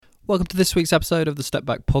Welcome to this week's episode of the Step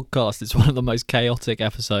Back Podcast. It's one of the most chaotic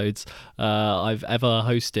episodes I've ever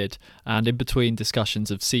hosted, and in between discussions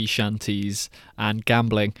of sea shanties and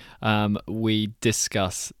gambling, we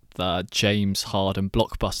discuss the James Harden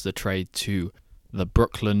blockbuster trade to the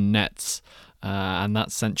Brooklyn Nets, and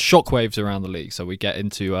that sent shockwaves around the league. So we get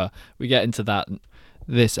into that.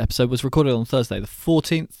 This episode was recorded on Thursday, the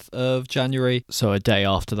 14th of January, so a day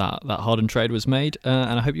after that Harden trade was made,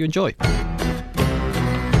 and I hope you enjoy.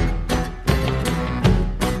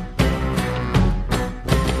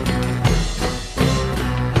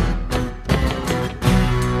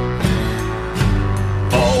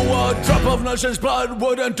 Of nation's blood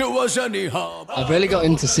wouldn't do us any harm. I've really got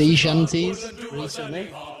into sea shanties recently.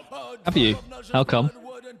 Have you? How come?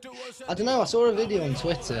 I don't know, I saw a video on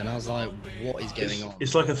Twitter and I was like, what is going on?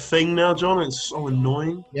 It's like a thing now, John. It's so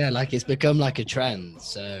annoying. Yeah, like it's become like a trend.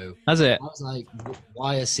 So Has it? I was like,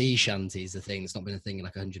 why are sea shanties a thing? It's not been a thing in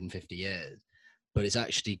like 150 years. But it's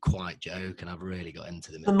actually quite joke and I've really got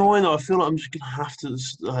into them. It's annoying though. I feel like I'm just going to have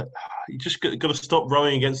to, you just got to stop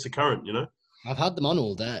rowing against the current, you know? I've had them on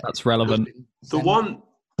all day. That's relevant. The one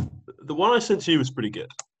I sent to you was pretty good.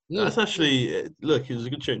 Yeah. That's actually, look, it was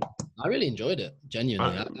a good tune. I really enjoyed it,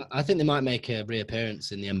 genuinely. I think they might make a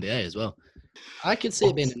reappearance in the NBA as well. I could see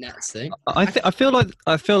it being a Nets thing. I feel like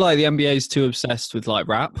the NBA is too obsessed with like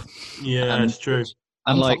rap. Yeah, it's true. And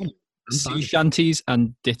I'm like fine. sea shanties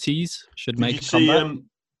and ditties should make a comeback.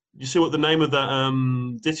 You see what the name of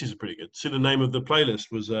that ditties are pretty good. See the name of the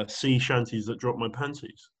playlist was Sea Shanties That Dropped My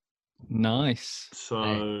Panties. Nice.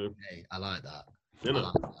 So Hey, I like that. you know, I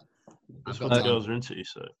like that. that's I've what got the time. girls are into.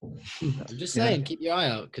 So I'm just saying, keep your eye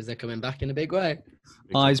out because they're coming back in a big way.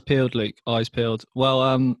 Eyes peeled, Luke. Eyes peeled.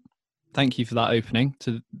 Well, thank you for that opening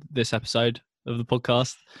to this episode of the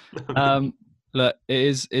podcast. Look,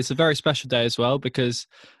 it's a very special day as well because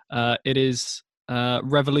it is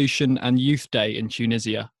Revolution and Youth Day in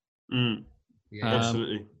Tunisia. Yeah.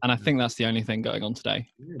 Absolutely. And I think that's the only thing going on today.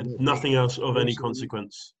 And nothing else of any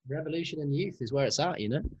consequence. Revolution and youth is where it's at, you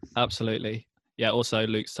know. Absolutely. Yeah, also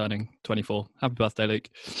Luke's turning 24. Happy birthday, Luke.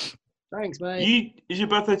 Thanks, mate. Is your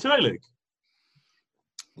birthday today, Luke?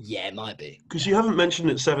 Yeah, it might be. Because you haven't mentioned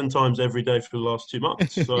it 7 times every day for the last 2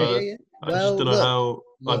 months. So Yeah. I just don't know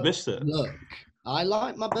how I've missed it. Look, I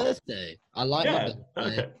like my birthday. I like my Yeah.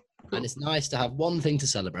 birthday. Okay. Cool. And it's nice to have one thing to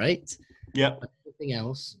celebrate. Yeah. Everything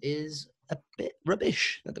else is a bit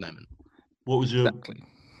rubbish at the moment. What was your Exactly.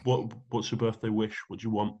 What's your birthday wish? What do you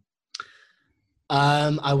want?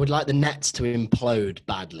 I would like the Nets to implode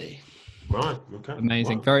badly. Right. Okay.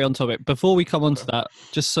 Amazing. Wow. Very on topic. Before we come on to that,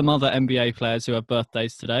 just some other NBA players who have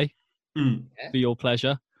birthdays today for your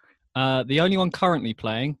pleasure. The only one currently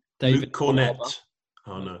playing, David Luke Cornett. Nwaba.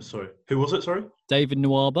 Oh no, sorry. Who was it? Sorry. David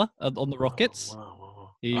Nwaba on the Rockets. Wow.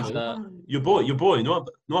 He's Your boy.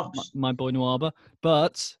 Not. my boy Nwaba.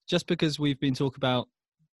 But just because we've been talking about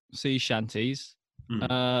sea shanties,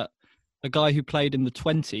 a guy who played in the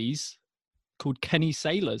 20s called Kenny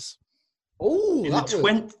Sailors. Oh,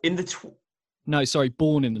 No, sorry,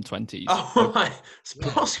 born in the 20s. Oh, right. It's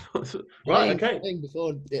possible. Right. Okay.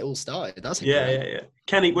 Before it all started. That's Yeah.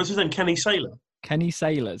 Kenny. What's his name? Kenny Sailor. Kenny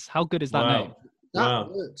Sailors. How good is that Wow. name? That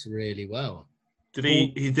Wow. works really well. Did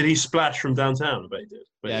he splash from downtown? I bet he did.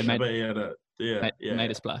 Yeah, I bet he had a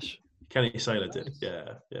Made a splash. Kenny Sailor did.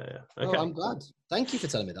 Yeah. Okay. Oh, I'm glad. Thank you for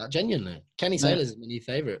telling me that. Genuinely, Kenny Sailors is my new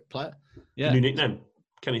favourite player. Yeah. New nickname,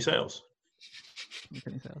 Kenny Sales.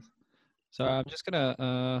 Kenny Sailors. So I'm just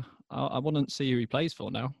gonna. I want to see who he plays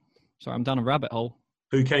for now. Sorry, I'm down a rabbit hole.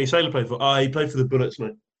 Who Kenny Sailor played for? He played for the Bullets,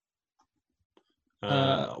 mate.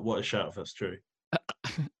 What a shout if that's true.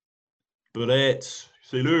 Bullets,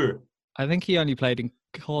 Sailor. I think he only played in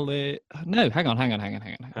college. No, hang on.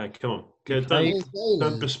 Come on. Good. Kenny Don't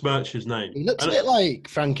Sailors. besmirch his name. He looks a bit like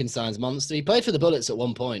Frankenstein's monster. He played for the Bullets at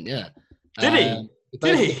one point, yeah. Did he? He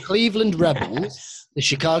played Did for he? the Cleveland Rebels, Yes. the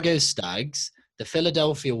Chicago Stags, the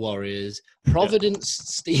Philadelphia Warriors, Providence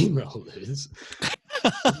Steamrollers,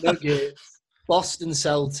 Nuggets, Boston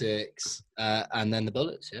Celtics, and then the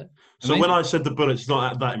Bullets, yeah. So when I said the Bullets, it's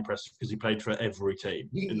not that impressive because he played for every team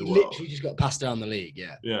He in the world. literally just got passed around the league,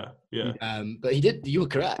 yeah. Yeah. But he did. You were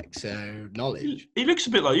correct. So knowledge. He looks a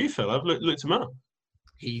bit like you, Phil. I've looked him up.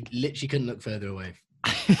 He literally couldn't look further away.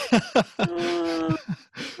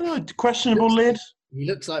 Questionable lid. He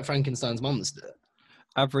looks like Frankenstein's monster.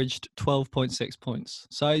 Averaged 12.6 points.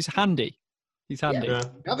 So he's handy. He's handy. Yeah.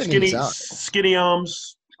 Having him is out. Skinny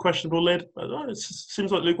arms, questionable lid. I don't know, it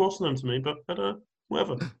seems like Luke Walston to me, but I don't know.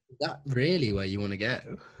 Whatever. Is that really where you want to go?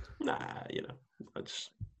 Nah, you're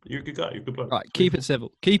a good guy. You're a good bloke. Right, keep it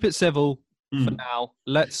civil. Keep it civil for Mm. now.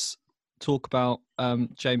 Let's talk about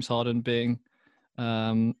James Harden being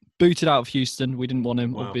Booted out of Houston. We didn't want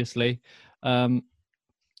him, Wow. obviously.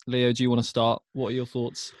 Leo, do you want to start? What are your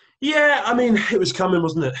thoughts? Yeah, I mean, it was coming,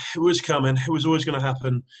 wasn't it? It was coming. It was always going to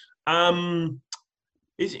happen.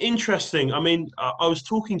 It's interesting. I mean, I was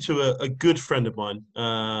talking to a good friend of mine,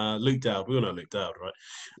 Luke Dowd. We all know Luke Dowd, right?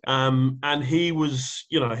 And he was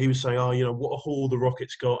saying, what a haul the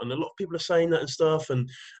Rockets got. And a lot of people are saying that and stuff. And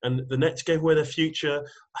the Nets gave away their future.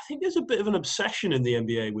 I think there's a bit of an obsession in the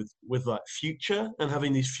NBA with like future and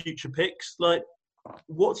having these future picks. Like,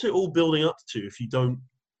 what's it all building up to if you don't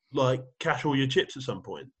like cash all your chips at some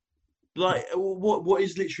point? Like, what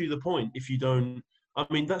is literally the point if you don't? I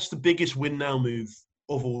mean, that's the biggest win now move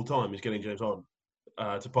of all time is getting James Harden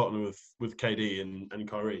to partner with KD and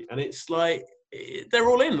Kyrie, and it's like they're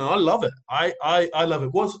all in. And I love it. I love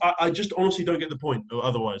it. I just honestly don't get the point.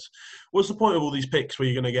 Otherwise, what's the point of all these picks where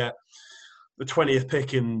you're going to get the 20th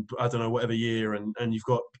pick in I don't know whatever year, and you've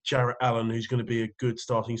got Jarrett Allen who's going to be a good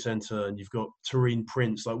starting center, and you've got Taurean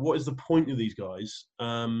Prince. Like, what is the point of these guys?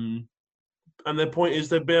 And their point is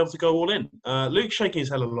they'll be able to go all in. Luke's shaking his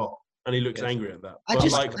head a lot, and he looks angry at that.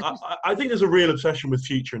 I think there's a real obsession with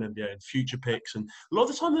future in NBA and future picks, and a lot of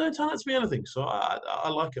the time they don't turn out to be anything. So I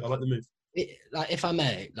like it. I like the move. If I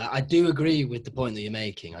may, I do agree with the point that you're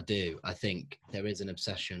making. I do. I think there is an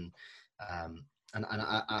obsession, and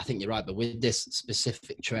I think you're right. But with this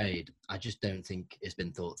specific trade, I just don't think it's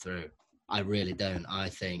been thought through. I really don't. I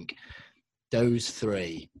think those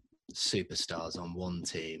three superstars on one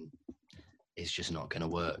team is just not going to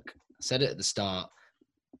work. I said it at the start,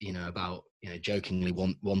 about, jokingly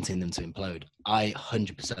wanting them to implode. I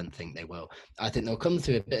 100% think they will. I think they'll come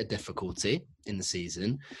through a bit of difficulty in the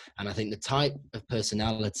season. And I think the type of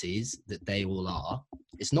personalities that they all are,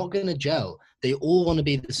 it's not going to gel. They all want to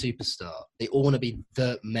be the superstar. They all want to be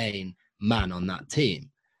the main man on that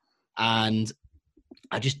team. And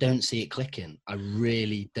I just don't see it clicking. I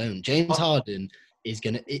really don't. James Harden is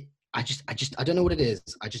going to... I don't know what it is.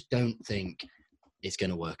 I just don't think it's going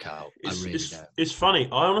to work out. I really don't. It's funny.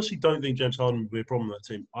 I honestly don't think James Harden will be a problem on that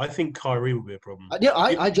team. I think Kyrie will be a problem.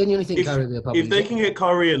 I genuinely think Kyrie will be a problem. If they can get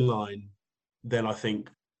Kyrie in line, then I think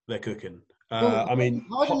they're cooking. I mean,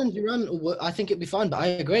 Harden and Durant, I think it'd be fine, but I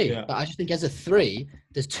agree. Yeah. But I just think as a three,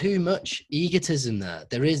 there's too much egotism there.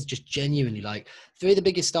 There is just genuinely like three of the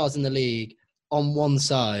biggest stars in the league on one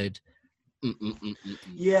side.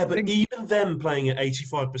 Yeah, but even them playing at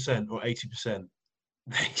 85% or 80%,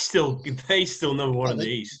 they still number one in the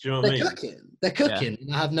East. Do you know what I mean? They're cooking.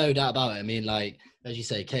 Yeah. I have no doubt about it. I mean, like as you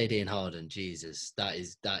say, KD and Harden. Jesus,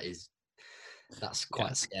 that's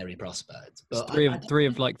quite a scary prospect. But three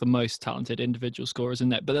of like the most talented individual scorers in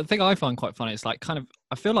there. But the thing I find quite funny is like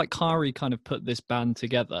I feel like Kyrie kind of put this band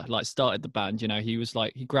together. Like started the band. He was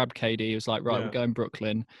like he grabbed KD. He was like, right, we're going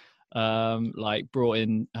Brooklyn. Like brought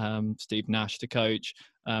in Steve Nash to coach,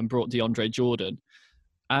 brought DeAndre Jordan,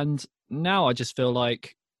 and now I just feel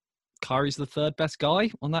like Kyrie's the third best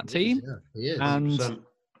guy on that team. He is.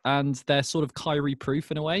 And they're sort of Kyrie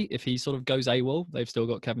proof in a way. If he sort of goes AWOL, they've still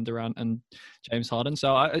got Kevin Durant and James Harden.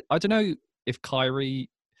 So I don't know if Kyrie,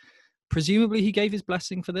 presumably he gave his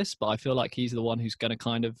blessing for this, but I feel like he's the one who's going to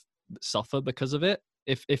kind of suffer because of it.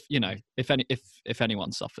 If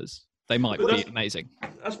anyone suffers, they might be amazing.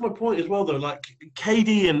 That's my point as well, though. Like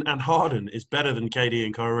KD and Harden is better than KD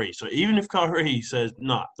and Kyrie. So even if Kyrie says,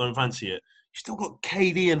 "Nah, don't fancy it," you still got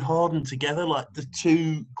KD and Harden together, like the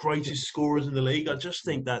two greatest scorers in the league. I just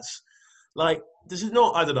think that's like this is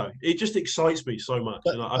not. I don't know. It just excites me so much.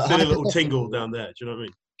 I feel a little tingle down there. Do you know what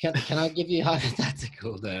I mean? Can I give you a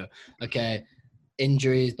hypothetical though? Okay,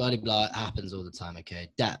 injuries, blah blah, happens all the time. Okay,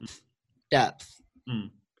 depth.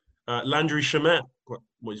 Landry Shamet.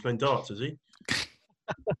 What, he's playing darts, is he?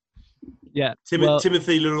 Yeah.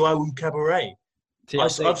 Timothy Luau Cabaret.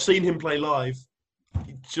 I've seen him play live.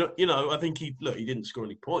 I think he didn't score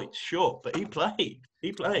any points, sure, but he played.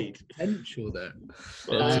 Potential there.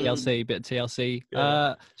 Bit of TLC.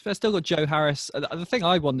 Yeah. I've still got Joe Harris. The thing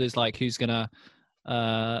I wonder is like, who's gonna?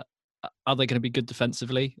 Are they going to be good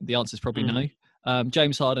defensively? The answer is probably no.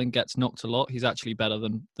 James Harden gets knocked a lot. He's actually better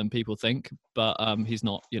than people think, but he's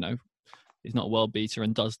not. He's not a world beater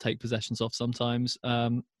and does take possessions off sometimes.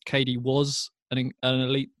 KD was an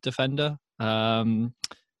elite defender.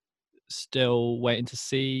 Still waiting to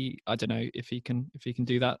see. I don't know if he can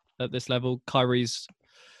do that at this level. Kyrie's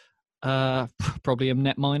probably a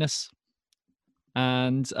net minus.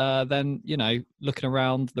 And then looking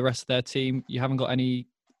around the rest of their team, you haven't got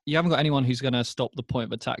anyone who's going to stop the point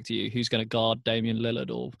of attack to you, who's going to guard Damian Lillard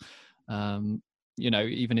or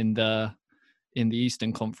even in the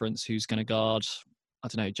Eastern Conference, who's going to guard, I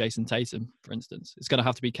don't know, Jason Tatum, for instance. It's going to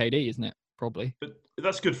have to be KD, isn't it? probably. But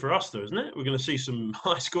that's good for us, though, isn't it? We're going to see some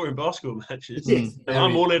high-scoring basketball matches, Mm. and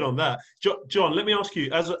I'm all in on that. John, let me ask you,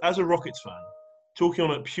 as a Rockets fan, talking on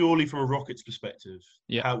it purely from a Rockets perspective,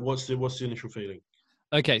 Yeah. what's the initial feeling?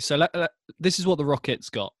 Okay, so this is what the Rockets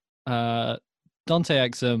got. Dante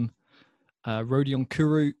Exum, Rodion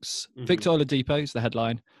Kurucs, Victor Oladipo is the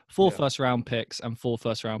headline. 4 first-round picks and 4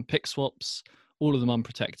 first-round pick swaps, all of them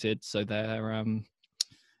unprotected. So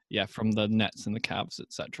they're from the Nets and the Cavs,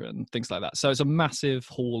 etc., and things like that. So it's a massive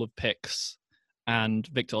haul of picks and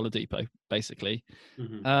Victor Oladipo, basically.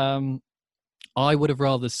 I would have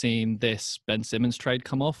rather seen this Ben Simmons trade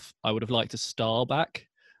come off. I would have liked a star back.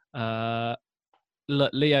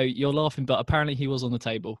 Look, Leo, you're laughing, but apparently he was on the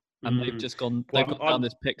table, and they've just gone. They've gone down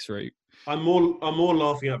this picks route. I'm more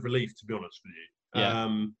laughing at relief, to be honest with you.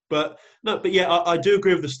 Yeah. But yeah, I do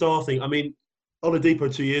agree with the star thing. I mean,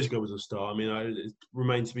 Oladipo 2 years ago was a star. I mean, it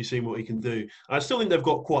remains to be seen what he can do. I still think they've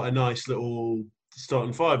got quite a nice little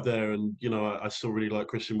starting five there, and I still really like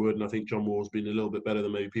Christian Wood, and I think John Wall's been a little bit better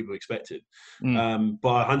than maybe people expected. But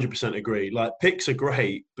I 100% agree. Like, picks are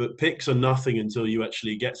great, but picks are nothing until you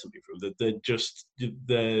actually get something from them.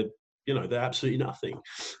 They're absolutely nothing.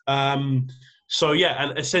 So yeah,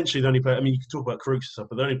 and essentially the only player, I mean, you can talk about Crooks and stuff,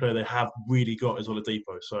 but the only player they have really got is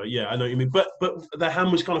Oladipo. So yeah, I know what you mean. But their hand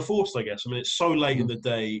was kind of forced, I guess. I mean, it's so late in the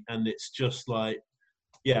day, and it's just like,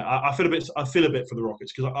 yeah, I feel a bit for the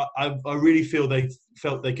Rockets, because I really feel they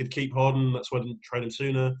felt they could keep Harden. That's why I didn't trade him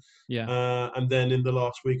sooner. Yeah. And then in the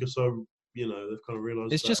last week or so, they've kind of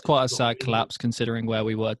realised it's just quite a sad collapse considering where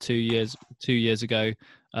we were 2 years ago.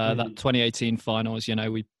 That 2018 finals,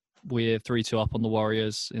 we're 3-2 up on the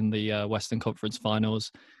Warriors in the Western Conference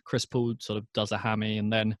Finals. Chris Paul sort of does a hammy,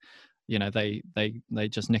 and then they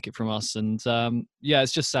just nick it from us. And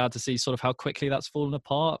it's just sad to see sort of how quickly that's fallen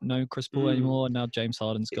apart. No Chris Paul anymore, and now James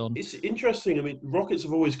Harden's gone. It's interesting. I mean, Rockets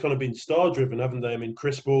have always kind of been star-driven, haven't they? I mean,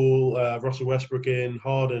 Chris Paul, Russell Westbrook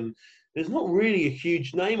Harden. There's not really a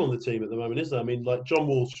huge name on the team at the moment, is there? I mean, like John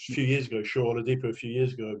Wall a few years ago, sure, Oladipo a few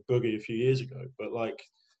years ago, Boogie a few years ago, but like,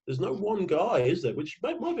 there's no one guy, is there? Which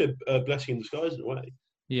might be a blessing in disguise in a way.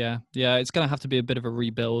 Yeah, it's going to have to be a bit of a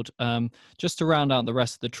rebuild. Just to round out the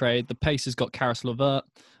rest of the trade, the Pacers got Karis LeVert,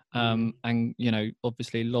 and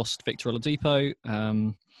obviously lost Victor Oladipo,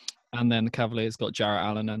 and then the Cavaliers got Jarrett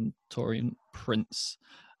Allen and Taurean Prince.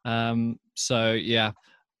 So yeah,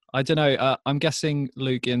 I don't know. I'm guessing,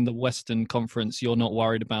 Luke, in the Western Conference, you're not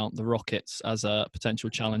worried about the Rockets as a potential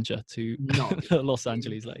challenger to the Los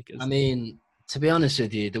Angeles Lakers. I mean, to be honest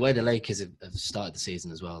with you, the way the Lakers have started the season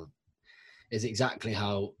as well is exactly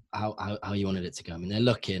how you wanted it to go. I mean, they're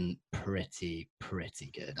looking pretty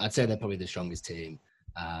good. I'd say they're probably the strongest team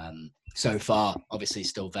so far. Obviously,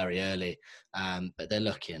 still very early, but they're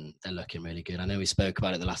looking really good. I know we spoke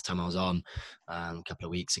about it the last time I was on a couple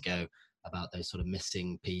of weeks ago about those sort of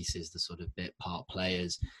missing pieces, the sort of bit part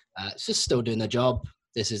players. It's just still doing their job.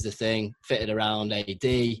 This is the thing, fitted around AD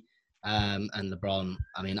and LeBron.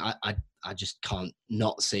 I mean, I just can't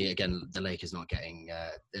not see, again, the Lakers not getting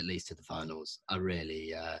at least to the finals. I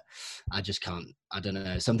just can't. I don't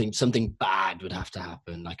know. Something bad would have to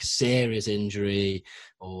happen, like a serious injury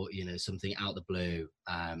or, something out the blue,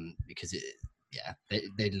 because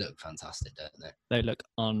they look fantastic, don't they? They look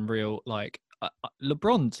unreal. Like,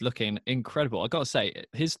 LeBron's looking incredible. I got to say,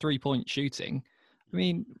 his 3-point shooting, I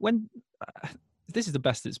mean, when this is the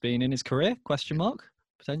best it's been in his career, ?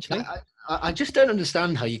 Potentially. I just don't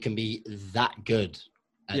understand how you can be that good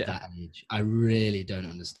at that age. I really don't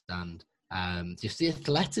understand. Just the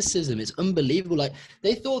athleticism, it's unbelievable. Like,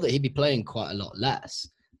 they thought that he'd be playing quite a lot less,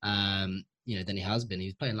 than he has been. He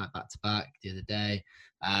was playing like back-to-back the other day.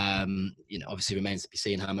 Obviously remains to be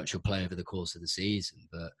seen how much he'll play over the course of the season,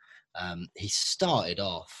 but he started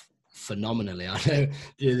off phenomenally. I know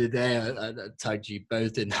the other day I tagged you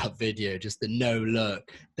both in that video, just the no look.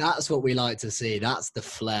 That's what we like to see. That's the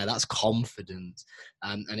flair. That's confidence,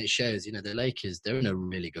 and it shows. The Lakers, they're in a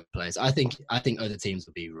really good place. I think other teams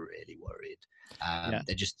will be really worried.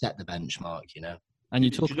 They just set the benchmark, And you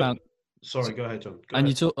talk about. Sorry, go ahead, John. I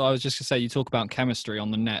was just gonna say, you talk about chemistry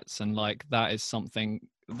on the Nets, and like that is something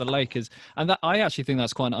the Lakers, and that I actually think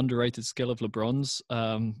that's quite an underrated skill of LeBron's.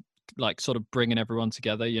 Like, sort of bringing everyone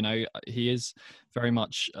together. He is very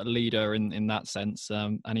much a leader in that sense,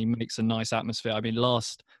 and he makes a nice atmosphere. I mean,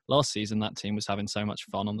 last season that team was having so much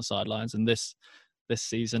fun on the sidelines, and this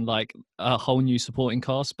season, like, a whole new supporting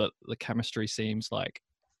cast, but the chemistry seems like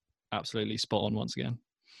absolutely spot on once again.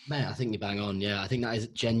 Mate, I think you're bang on. Yeah, I think that is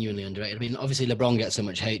genuinely underrated. I mean, obviously LeBron gets so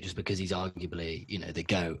much hate just because he's arguably, the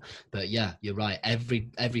GOAT. But yeah, you're right.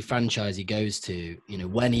 Every franchise he goes to,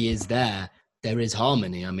 when he is there, there is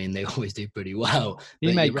harmony. I mean, they always do pretty well. He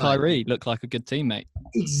But made you're right. Kyrie look like a good teammate.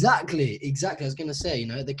 Exactly. I was going to say,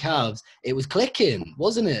 the Cavs, it was clicking,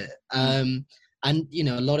 wasn't it? And,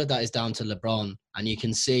 a lot of that is down to LeBron. And you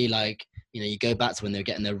can see, like, you go back to when they're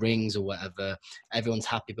getting their rings or whatever, everyone's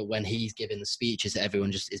happy. But when he's giving the speeches,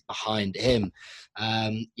 everyone just is behind him.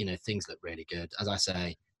 Things look really good. As I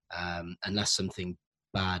say, unless something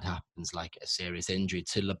bad happens, like a serious injury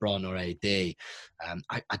to LeBron or AD,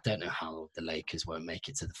 I don't know how the Lakers won't make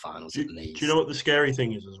it to the finals at least. Do you know what the scary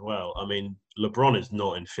thing is as well? I mean, LeBron is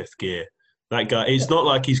not in fifth gear. That guy, it's not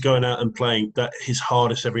like he's going out and playing his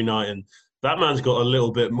hardest every night. And that man's got a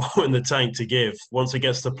little bit more in the tank to give once it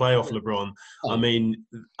gets to playoff LeBron. I mean,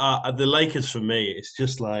 the Lakers, for me, it's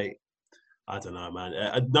just like, I don't know, man.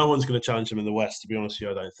 No one's going to challenge them in the West, to be honest with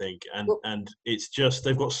you, I don't think. And it's just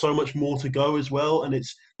they've got so much more to go as well. And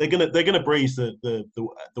they're gonna breeze the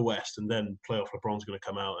West, and then playoff LeBron's going to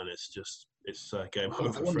come out, and it's game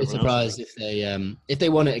over. I wouldn't be surprised if they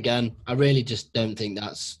won it again. I really just don't think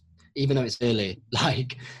that's, even though it's early,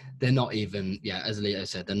 like they're not even. Yeah, as Leo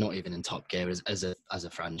said, they're not even in top gear as a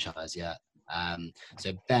franchise yet.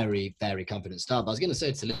 So very, very confident start. But I was going to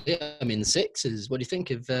say to Leo, I mean, the Sixers, what do you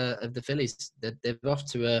think of the Phillies? They're off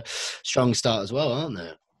to a strong start as well, aren't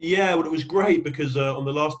they? Yeah, well, it was great because on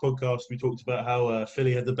the last podcast we talked about how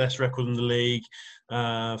Philly had the best record in the league,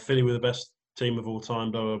 Philly were the best team of all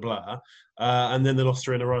time, blah, blah, blah. And then they lost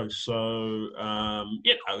 3 in a row. So,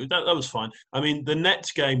 that was fine. I mean, the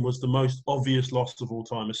Nets game was the most obvious loss of all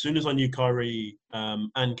time. As soon as I knew Kyrie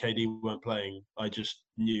and KD weren't playing, I just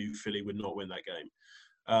knew Philly would not win that game.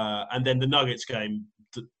 And then the Nuggets game,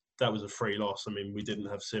 that was a free loss. I mean, we didn't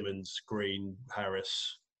have Simmons, Green,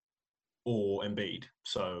 Harris, or Embiid.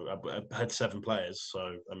 So I had 7 players.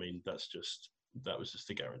 So, I mean, that was just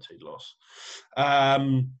a guaranteed loss.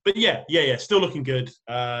 But yeah, still looking good.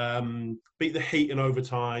 Beat the Heat in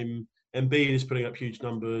overtime. Embiid is putting up huge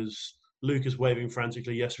numbers. Luke is waving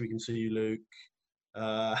frantically. Yes, we can see you, Luke.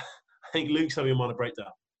 I think Luke's having a minor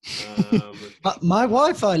breakdown. My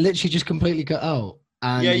Wi-Fi literally just completely cut out.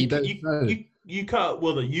 And yeah, you cut.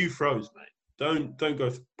 Well, you froze, mate. Don't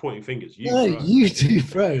go pointing fingers. You two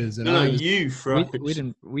froze. No, you froze.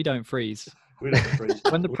 We don't freeze. We don't freeze.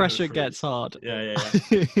 When the pressure gets hard. Yeah.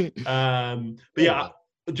 But yeah,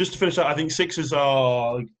 just to finish up, I think Sixers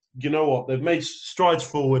are. You know what? They've made strides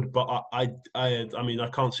forward, but I mean, I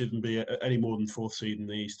can't see them be any more than 4th seed in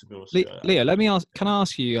the East, to be honest. Leo, let me ask. Can I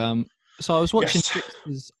ask you? So I was watching.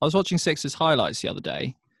 Yes. I was watching Sixers highlights the other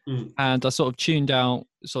day, and I sort of tuned out,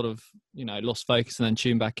 lost focus, and then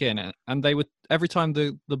tuned back in. And they would, every time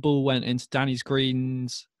the ball went into Danny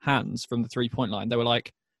Green's hands from the 3-point line, they were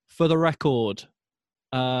like, "For the record,"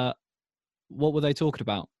 what were they talking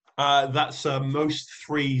about? That's most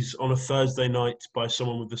threes on a Thursday night by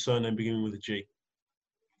someone with the surname beginning with a G.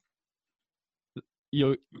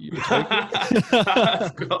 You're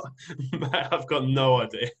I've got no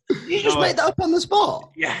idea. You just made that up on the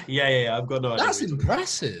spot. Yeah. I've got no idea. That's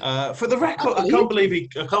impressive. For the record, I can't believe he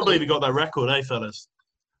got that record, eh, fellas?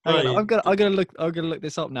 I'm gonna look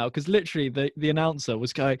this up now, because literally the announcer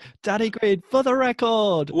was going, "Danny Green for the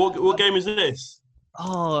record." What game is this?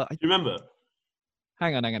 Oh, do you remember?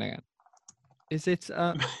 Hang on. Is it?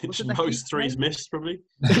 It's most threes missed, probably.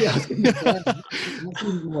 Yeah,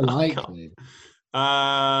 more likely.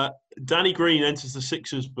 Danny Green enters the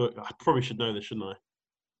Sixers book. I probably should know this, shouldn't I?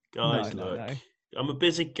 Guys, look. No. I'm a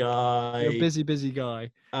busy guy. You're a busy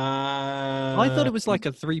guy. I thought it was like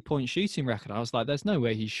a 3-point shooting record. I was like, there's no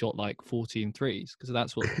way he shot like 14 threes, because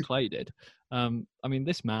that's what Clay did. I mean,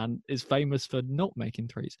 this man is famous for not making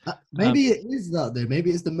threes. Maybe it is that, though.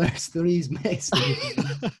 Maybe it's the most threes missed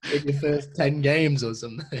in your first 10 games or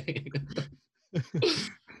something.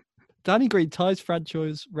 Danny Green ties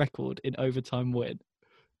franchise record in overtime win.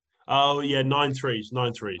 Oh, yeah, 9 threes.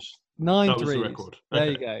 9 threes. That was the record.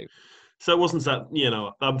 There you go. So it wasn't that,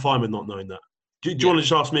 I'm fine with not knowing that. Do you want to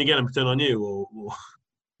just ask me again and pretend I knew? Or...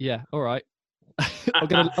 Yeah, all right. I'm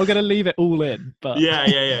gonna leave it all in. But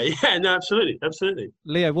Yeah, no, absolutely.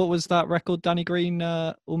 Leo, what was that record Danny Green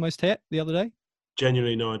almost hit the other day?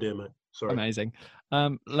 Genuinely no idea, mate. Sorry. Amazing.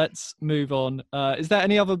 Let's move on. Is there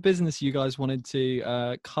any other business you guys wanted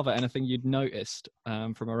to cover? Anything you'd noticed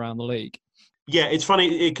from around the league? Yeah, it's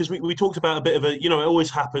funny because we talked about a bit of a, it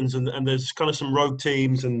always happens, and there's kind of some rogue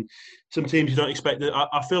teams and some teams you don't expect.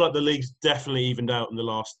 I feel like the league's definitely evened out in the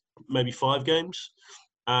last maybe 5 games.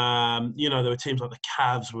 There were teams like the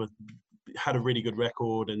Cavs had a really good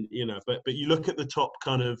record, and but you look at the top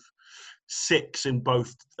kind of 6 in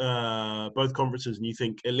both conferences, and you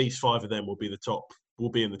think at least 5 of them will be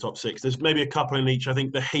in the top 6. There's maybe a couple in each. I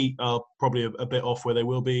think the Heat are probably a bit off where they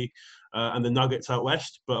will be. and the Nuggets out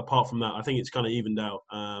west. But apart from that, I think it's kind of evened out.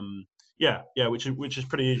 Which is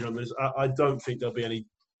pretty easy on this. I don't think there'll be any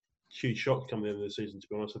huge shocks coming in the season. To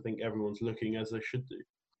be honest, I think everyone's looking as they should do.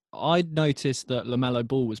 I noticed that LaMelo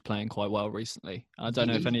Ball was playing quite well recently. I don't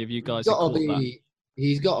know if any of you guys have caught that.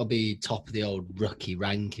 He's got to be top of the old rookie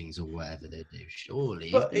rankings or whatever they do, surely.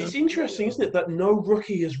 But it's interesting, isn't it, that no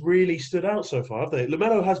rookie has really stood out so far, have they?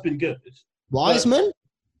 LaMelo has been good. Wiseman?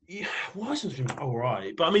 Yeah, Wiseman's been all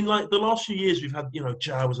right. But I mean, like the last few years, we've had,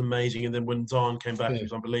 Ja was amazing. And then when Zion came back, it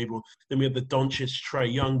was unbelievable. Then we had the Doncic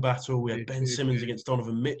Trae Young battle. We had Ben Simmons against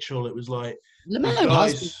Donovan Mitchell. It was like,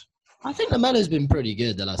 I think LaMelo's been pretty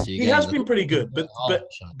good the last few games. He has been pretty good.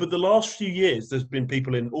 But the last few years, there's been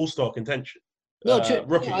people in all-star contention.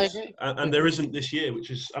 Rookies, and there isn't this year, which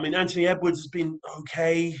is, I mean, Anthony Edwards has been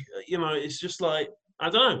okay. It's just like, I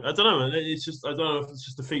don't know. It's just, I don't know if it's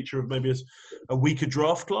just a feature of maybe a weaker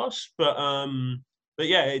draft class, but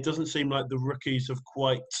yeah, it doesn't seem like the rookies have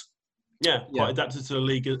quite adapted to the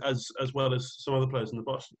league as well as some other players in the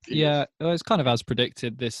past. Yeah, it's kind of as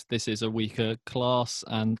predicted. This is a weaker class,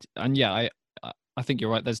 and yeah, I think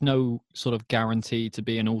you're right. There's no sort of guarantee to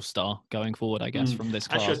be an all-star going forward, I guess, from this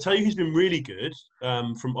class. Actually, I'll tell you who's been really good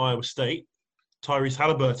from Iowa State. Tyrese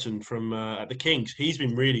Halliburton from at the Kings. He's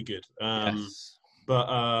been really good. Yes.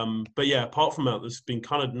 But yeah, apart from that, there's been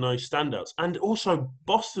kind of no standouts. And also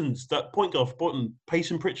Boston's that point guard for Boston,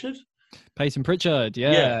 Payson Pritchard.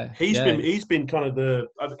 Yeah. He's been kind of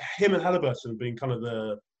him and Halliburton have been kind of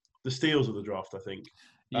the steals of the draft, I think.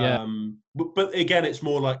 Yeah. But again, it's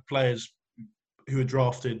more like players who are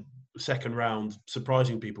drafted second round,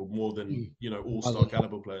 surprising people more than all-star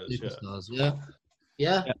caliber players.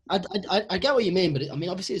 Yeah. I get what you mean, but I mean,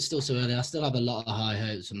 obviously it's still so early. I still have a lot of high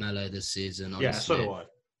hopes for Melo this season. Honestly. Yeah, so do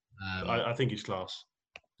I. I think he's class.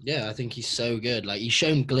 Yeah, I think he's so good. Like, he's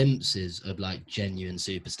shown glimpses of like genuine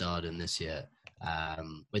superstardom this year.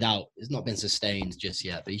 It's not been sustained just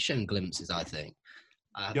yet, but he's shown glimpses, I think.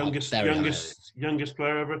 Youngest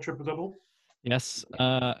player ever triple double. Yes.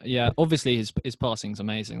 Obviously his passing's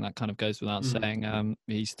amazing. That kind of goes without saying.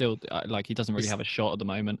 He's still he doesn't really have a shot at the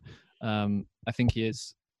moment. I think he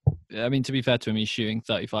is. I mean, to be fair to him, he's shooting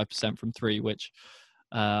 35% from three, which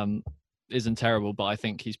isn't terrible. But I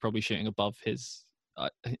think he's probably shooting above his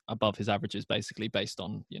averages, basically based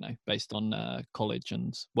on college,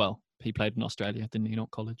 and he played in Australia, didn't he?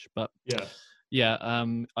 Not college, but yeah.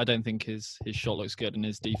 I don't think his shot looks good, and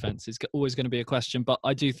his defense is always going to be a question. But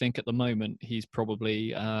I do think at the moment he's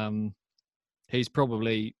probably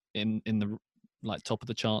in the top of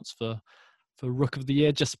the charts for Rook of the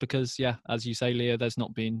Year, just because, as you say, Leo, there's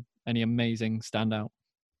not been any amazing standout.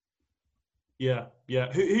 Yeah.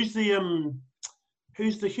 Who's the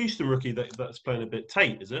Houston rookie that's playing a bit?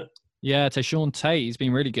 Tate, is it? Yeah, Tayshaun Tate. He's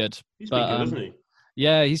been really good. He's been good, hasn't he?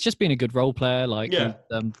 Yeah, he's just been a good role player. He's,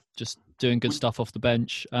 just doing good stuff off the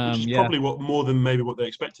bench. Which is probably more than maybe what they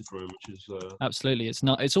expected from him, which is absolutely.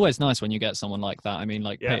 It's always nice when you get someone like that. I mean,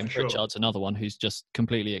 Peyton Pritchard's another one who's just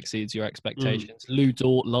completely exceeds your expectations. Lou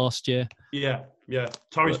Dort last year. Yeah.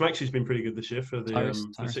 Tyrese Maxey's been pretty good this year for the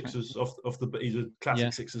Sixers. He's a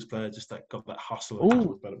classic Sixers player, just got that hustle.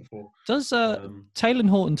 Before. Does Taylor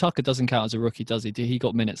Horton Tucker doesn't count as a rookie, does he? He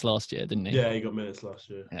got minutes last year, didn't he? Yeah, he got minutes last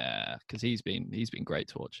year. Yeah, because he's been great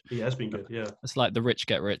to watch. He has been good. Yeah, it's like the rich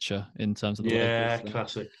get richer in terms of the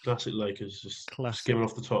Lakers. Classic Lakers, just skimming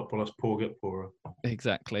off the top while us poor get poorer.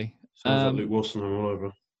 Exactly. Sounds like Luke Wilson all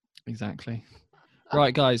over. Exactly.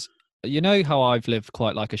 Right, guys. You know how I've lived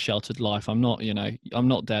quite like a sheltered life. I'm not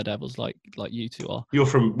daredevils like you two are. You're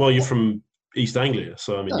from East Anglia,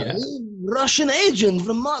 so I mean, Russian agent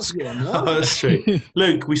from Moscow. No? Oh, that's true.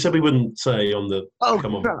 Luke, we said we wouldn't say on the. Oh,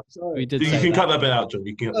 come on. Crap, sorry. We did. You can cut that bit out, John.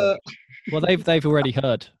 You can cut that. Well, they've already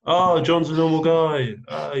heard. Oh, John's a normal guy.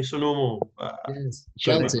 He's so normal. Yes,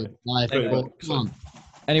 sheltered life. Come on.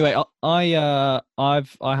 Anyway, I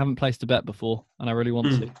haven't placed a bet before, and I really want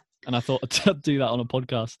to. And I thought I'd do that on a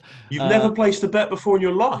podcast. You've never placed a bet before in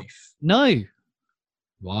your life? No.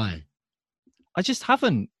 Why? I just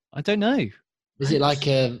haven't. I don't know. Is it like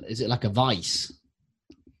a vice?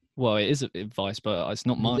 Well, it is a vice, but it's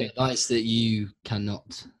not mine. Is it a vice that you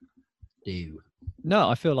cannot do? No,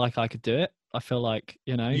 I feel like I could do it. I feel like,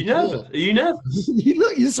 You nervous? Are you nervous?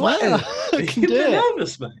 You're sweating. I can do it.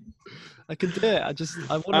 Nervous, mate. I can do it.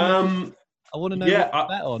 I want to know what to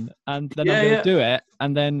bet on, and then I'm going to do it,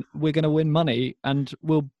 and then we're going to win money, and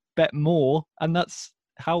we'll bet more, and that's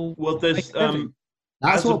how. Well, there's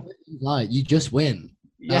that's what like. You just win.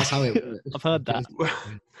 That's how it works. I've heard that.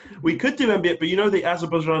 We could do NBA, but you know the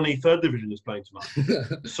Azerbaijani third division is playing tonight.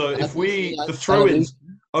 So if we the throw-ins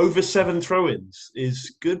over 7 throw-ins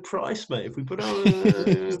is good price, mate. If we put on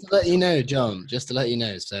just to let you know, John. Just to let you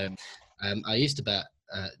know. So, I used to bet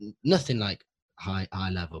nothing like high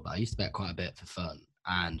level, but I used to bet quite a bit for fun.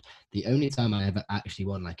 And the only time I ever actually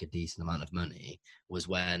won like a decent amount of money was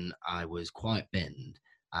when I was quite binned.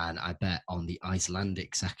 And I bet on the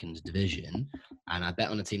Icelandic second division, and I bet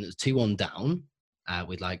on a team that was 2-1 down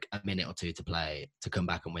with like a minute or two to play to come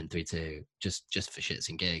back and win 3-2, just for shits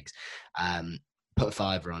and gigs. Put a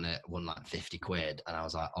fiver on it, won like 50 quid, and I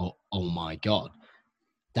was like, oh my god,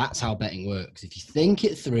 that's how betting works. If you think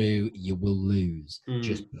it through, you will lose.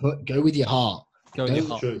 Just go with your heart. Go with your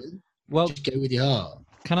heart. Well, just go with your heart.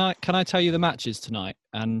 Can I tell you the matches tonight?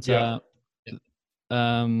 And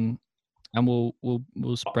and we'll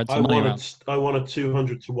spread some money around. I won a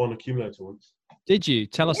 200 to 1 accumulator once. Did you?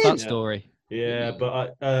 Tell us that story. Yeah,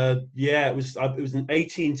 but it was an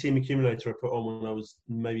 18-team accumulator I put on when I was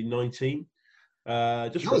maybe 19.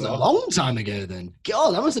 That was a long time ago then.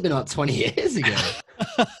 God, that must have been about 20 years ago.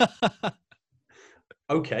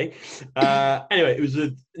 Okay. Anyway, it was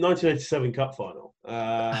a 1987 Cup final,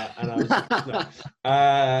 and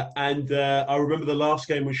I remember the last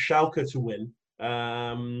game was Schalke to win.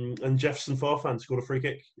 And Jefferson Farfan scored a free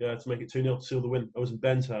kick to make it 2-0 to seal the win. I was in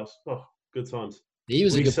Ben's house. Oh, good times.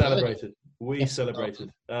 We celebrated. We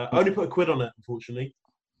celebrated. I only put a quid on it, unfortunately.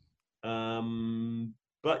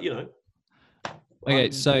 But you know. Okay,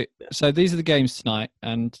 so these are the games tonight,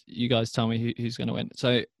 and you guys tell me who's going to win.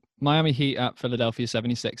 So Miami Heat at Philadelphia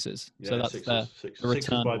 76ers. Yeah, so that's the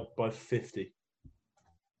return. Sixers by 50.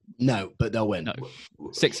 No, but they'll win. No.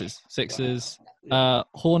 Sixers.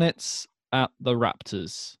 Hornets at the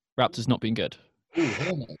Raptors. Raptors not been good. Ooh,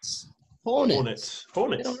 Hornets. Hornets. All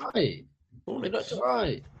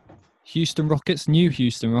right. Houston Rockets, new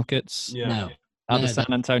Houston Rockets. Yeah. No. At the San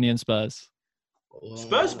Antonio Spurs.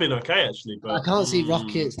 Spurs have been okay, actually. But I can't see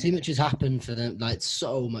Rockets. Too much has happened for them. Like,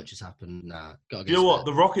 so much has happened. Nah. You know what?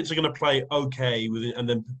 The Rockets are going to play okay with it, and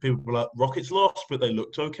then people are like, Rockets lost, but they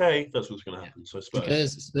looked okay. That's what's going to happen. So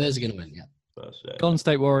Spurs are going to win, yeah. Spurs, yeah. Golden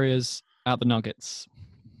State Warriors at the Nuggets.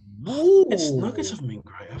 Nuggets haven't been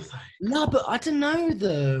great, have they? No, but I don't know,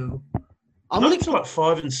 though. Nuggets are like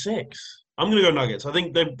 5 and 6. I'm going to go Nuggets. I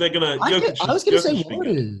think they're going to... I was going to say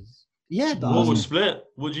Warriors. Yeah, but... What was split?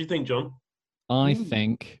 What do you think, John? I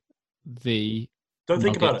think the Don't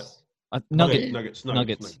think Nuggets. about it. Nuggets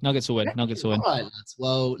will win. Nuggets will win. All right, lads.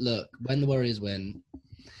 Well, look, when the Warriors win,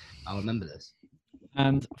 I'll remember this.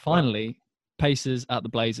 And finally, Pacers at the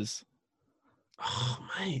Blazers. Oh,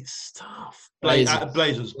 mate, stuff.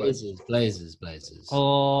 Blazers.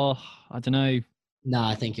 Oh, I don't know. No,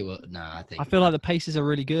 I think it will. I feel like the Pacers are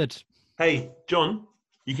really good. Hey, John,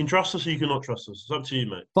 you can trust us or you can not trust us. It's up to you,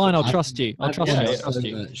 mate. Fine, I'll trust you. I'll trust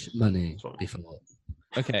you. Much money before.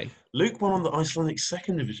 Okay. Luke won on the Icelandic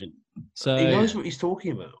second division. So he knows what he's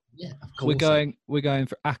talking about. Yeah, of course. We're going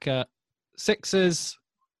for Aka, Sixers,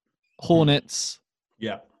 Hornets,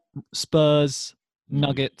 Spurs,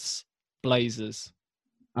 Nuggets, Blazers.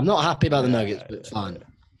 I'm not happy about the Nuggets, but fine.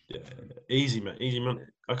 Yeah. Easy, man. Easy money.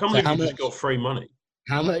 I can't believe you just got free money.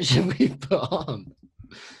 How much have we put on?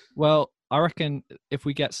 Well, I reckon if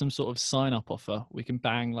we get some sort of sign-up offer, we can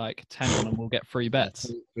bang like 10 on and we'll get free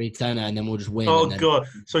bets. Free tenner, and then we'll just win. Oh, God.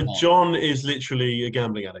 So John is literally a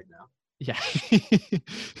gambling addict now. Yeah.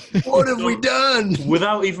 What have we done?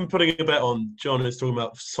 Without even putting a bet on, John is talking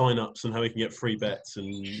about sign-ups and how we can get free bets.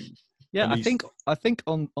 I think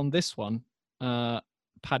on this one,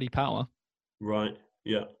 Paddy Power. Right,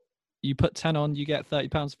 yeah. You put 10 on, you get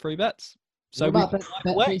 £30 free bets. So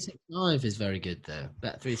Bet365 is very good though.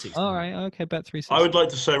 Bet365. All right, okay, Bet365. I would like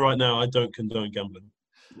to say right now, I don't condone gambling.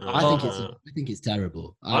 I think it's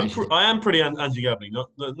terrible. I am pretty anti-gambling.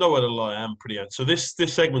 No word of lie, I am pretty anti. So this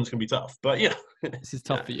segment's gonna be tough, but yeah, this is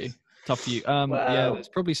tough for you. Yeah, there's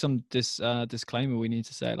probably some disclaimer we need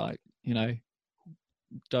to say, like, you know,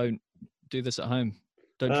 don't do this at home.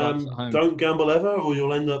 Don't try this at home. Don't gamble ever, or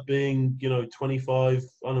you'll end up being, 25,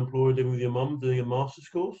 unemployed, living with your mum, doing a master's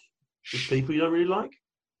course with people you don't really like.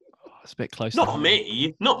 Oh, it's a bit close. Not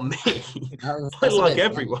me. I like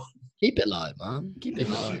everyone. Keep it light, man. Keep it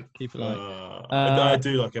light. I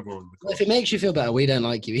do like everyone. If it makes you feel better, we don't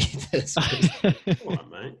like you either. So. All right,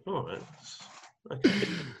 mate. All right. Okay.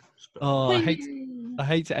 Oh, I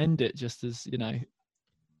hate to end it just as,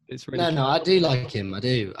 it's really... No, I do like him. I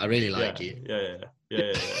do. I really like you.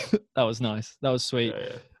 Yeah. That was nice. That was sweet.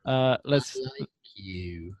 Yeah. Let's like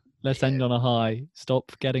you. Let's end on a high.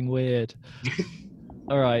 Stop getting weird.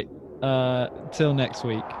 All right. Till next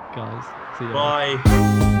week, guys. See you. Bye.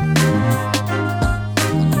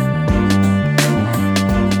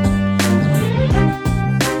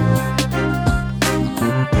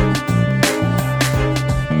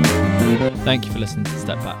 Thank you for listening to the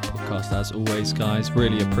Step Back podcast. As always, guys,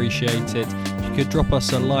 really appreciate it. If you could drop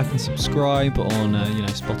us a like and subscribe on,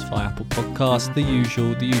 Spotify, Apple Podcasts, the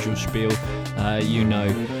usual spiel.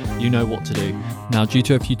 You know what to do. Now, due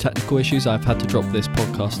to a few technical issues, I've had to drop this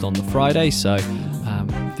podcast on the Friday, so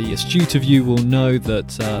the astute of you will know that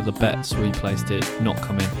the bets we placed did not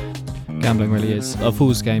come in. Gambling really is a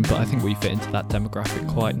fool's game, but I think we fit into that demographic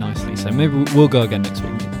quite nicely. So maybe we'll go again next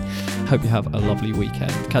week. Hope you have a lovely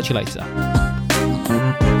weekend. Catch you later.